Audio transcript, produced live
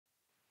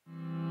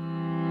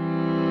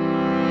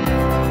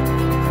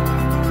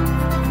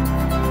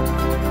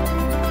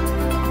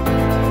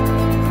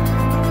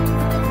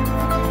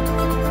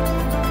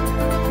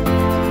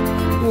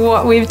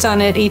What we've done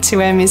at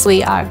E2M is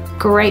we are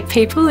great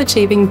people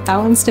achieving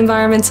balanced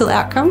environmental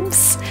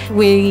outcomes.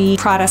 We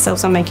pride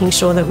ourselves on making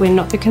sure that we're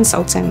not the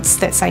consultants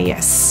that say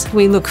yes.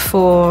 We look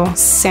for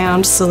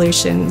sound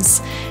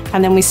solutions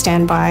and then we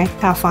stand by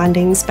our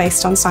findings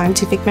based on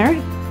scientific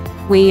merit.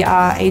 We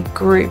are a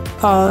group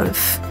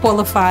of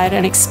qualified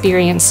and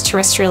experienced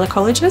terrestrial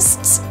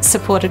ecologists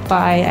supported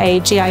by a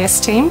GIS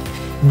team.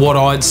 What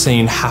I'd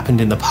seen happened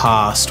in the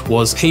past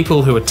was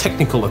people who are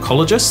technical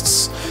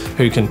ecologists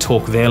who can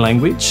talk their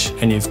language,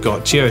 and you've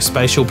got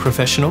geospatial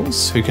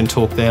professionals who can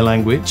talk their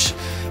language,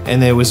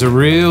 and there was a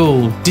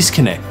real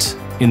disconnect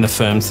in the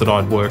firms that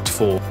I'd worked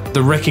for.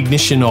 The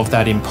recognition of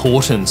that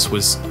importance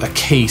was a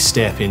key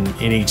step in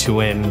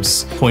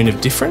E2M's point of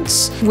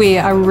difference.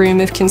 We're a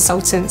room of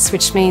consultants,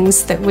 which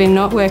means that we're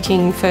not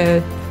working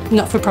for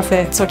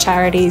not-for-profits or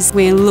charities.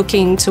 We're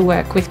looking to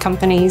work with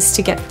companies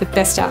to get the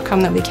best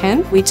outcome that we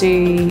can. We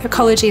do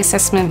ecology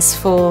assessments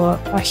for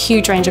a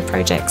huge range of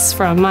projects,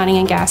 from mining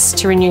and gas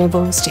to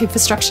renewables to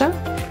infrastructure.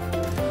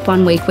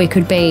 One week we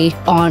could be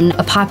on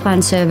a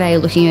pipeline survey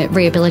looking at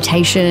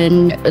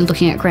rehabilitation,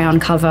 looking at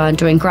ground cover,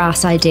 doing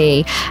grass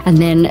ID, and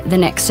then the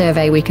next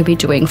survey we could be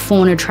doing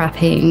fauna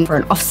trapping for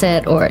an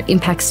offset or an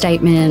impact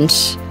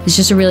statement. It's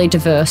just a really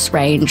diverse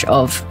range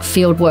of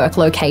fieldwork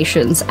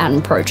locations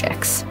and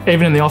projects.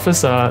 Even in the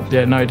office,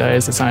 no day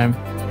is the same.